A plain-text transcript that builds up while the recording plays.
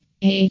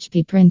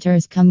HP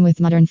printers come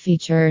with modern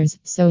features,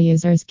 so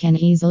users can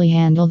easily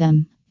handle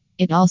them.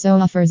 It also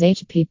offers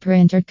HP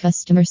printer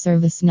customer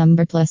service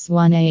number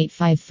 +1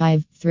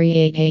 855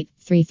 388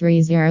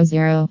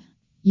 3300.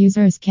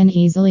 Users can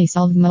easily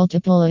solve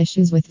multiple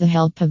issues with the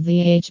help of the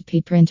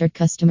HP printer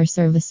customer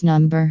service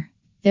number.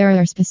 There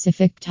are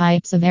specific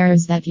types of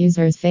errors that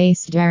users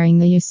face during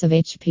the use of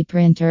HP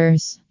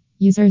printers.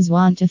 Users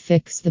want to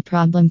fix the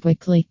problem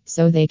quickly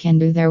so they can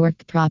do their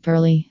work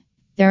properly.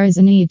 There is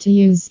a need to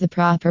use the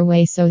proper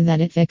way so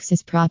that it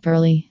fixes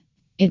properly.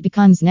 It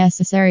becomes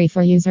necessary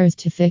for users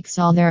to fix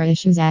all their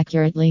issues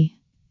accurately.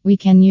 We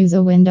can use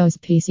a Windows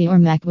PC or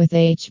Mac with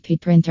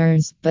HP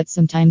printers, but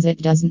sometimes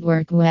it doesn't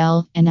work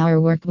well and our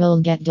work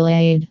will get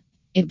delayed.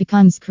 It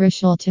becomes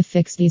crucial to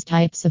fix these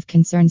types of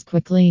concerns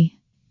quickly.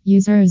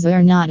 Users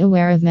are not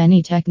aware of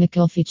many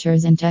technical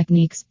features and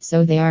techniques,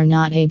 so they are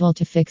not able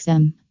to fix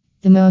them.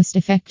 The most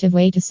effective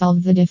way to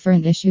solve the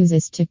different issues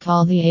is to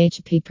call the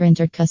HP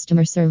printer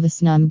customer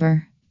service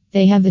number.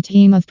 They have a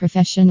team of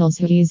professionals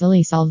who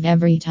easily solve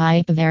every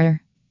type of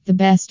error. The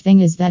best thing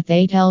is that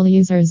they tell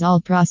users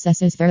all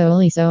processes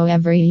thoroughly so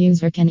every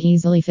user can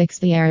easily fix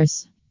the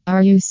errors.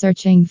 Are you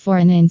searching for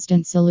an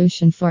instant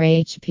solution for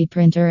HP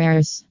printer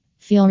errors?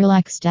 Feel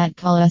relaxed at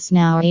call us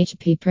now.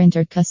 HP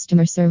printer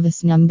customer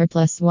service number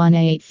 +1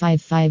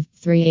 855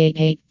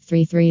 388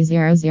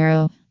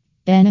 3300.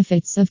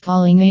 Benefits of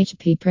calling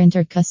HP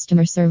printer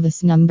customer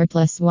service number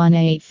 +1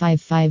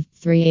 855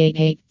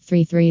 388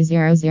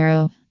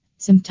 3300.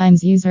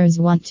 Sometimes users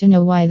want to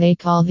know why they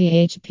call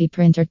the HP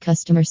printer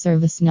customer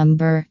service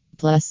number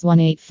 +1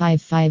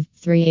 855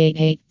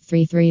 388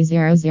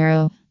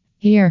 3300.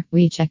 Here,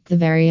 we check the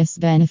various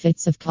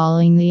benefits of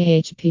calling the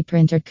HP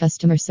printer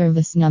customer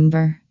service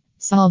number.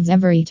 Solves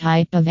every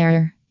type of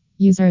error.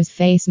 Users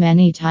face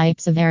many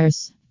types of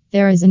errors.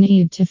 There is a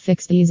need to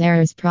fix these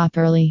errors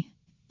properly.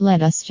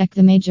 Let us check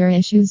the major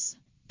issues.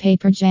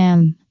 Paper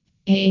jam.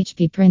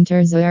 HP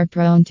printers are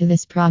prone to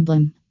this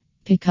problem.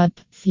 Pickup,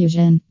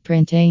 fusion,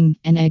 printing,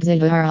 and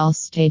exit are all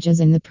stages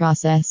in the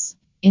process.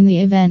 In the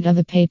event of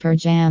a paper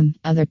jam,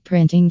 other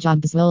printing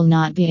jobs will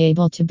not be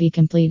able to be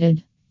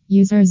completed.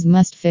 Users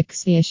must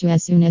fix the issue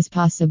as soon as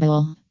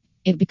possible.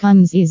 It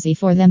becomes easy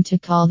for them to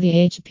call the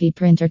HP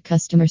printer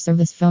customer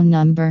service phone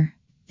number.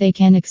 They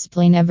can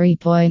explain every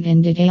point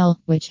in detail,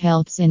 which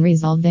helps in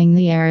resolving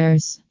the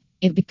errors.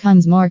 It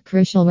becomes more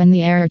crucial when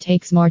the error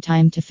takes more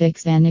time to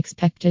fix than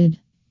expected.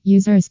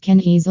 Users can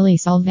easily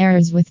solve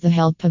errors with the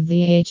help of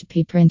the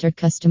HP printer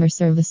customer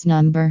service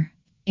number.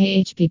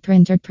 HP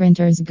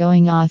printers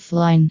going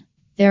offline.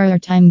 There are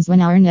times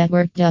when our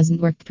network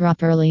doesn't work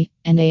properly,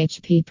 and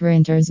HP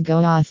printers go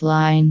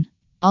offline.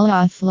 All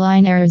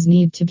offline errors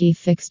need to be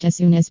fixed as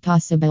soon as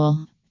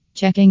possible.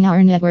 Checking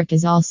our network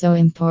is also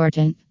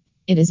important.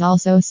 It is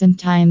also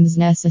sometimes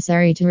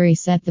necessary to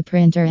reset the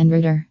printer and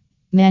router.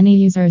 Many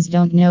users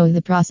don't know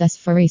the process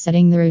for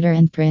resetting the router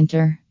and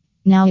printer.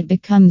 Now it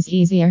becomes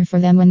easier for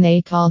them when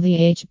they call the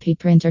HP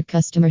printer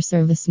customer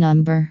service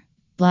number.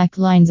 Black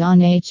lines on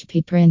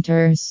HP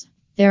printers.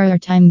 There are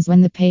times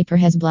when the paper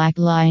has black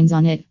lines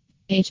on it.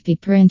 HP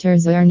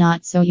printers are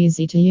not so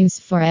easy to use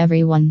for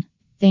everyone.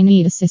 They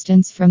need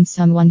assistance from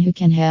someone who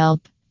can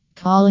help.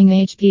 Calling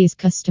HP's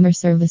customer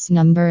service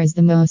number is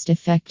the most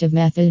effective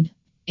method.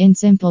 In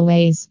simple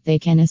ways, they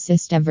can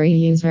assist every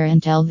user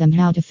and tell them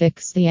how to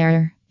fix the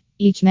error.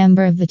 Each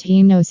member of the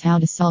team knows how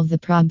to solve the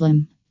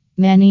problem.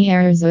 Many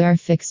errors are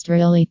fixed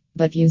really,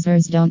 but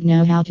users don't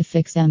know how to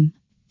fix them.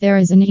 There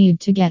is a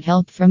need to get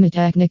help from a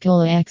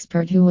technical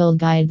expert who will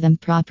guide them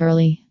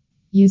properly.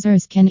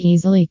 Users can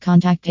easily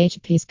contact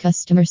HP's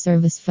customer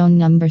service phone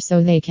number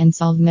so they can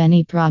solve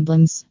many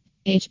problems.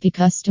 HP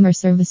customer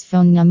service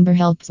phone number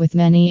helps with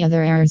many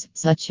other errors,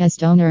 such as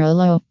toner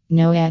low,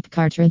 no app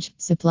cartridge,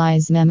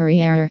 supplies memory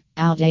error,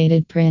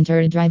 outdated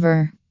printer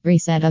driver,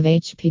 reset of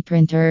HP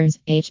printers,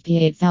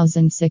 HP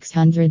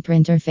 8600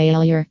 printer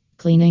failure,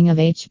 cleaning of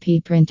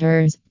HP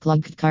printers,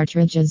 clogged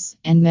cartridges,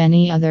 and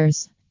many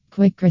others.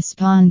 Quick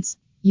response.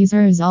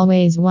 Users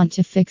always want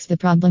to fix the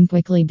problem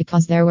quickly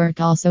because their work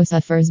also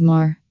suffers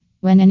more.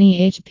 When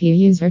any HP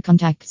user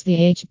contacts the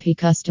HP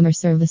customer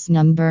service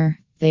number,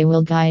 they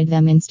will guide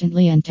them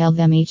instantly and tell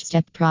them each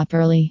step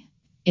properly.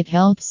 It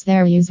helps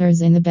their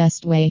users in the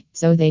best way,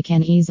 so they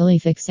can easily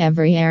fix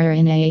every error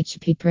in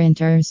HP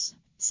printers.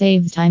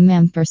 Saves time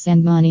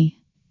and money.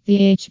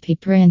 The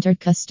HP printer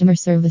customer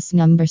service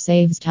number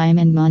saves time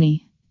and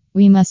money.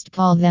 We must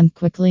call them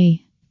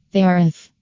quickly. They are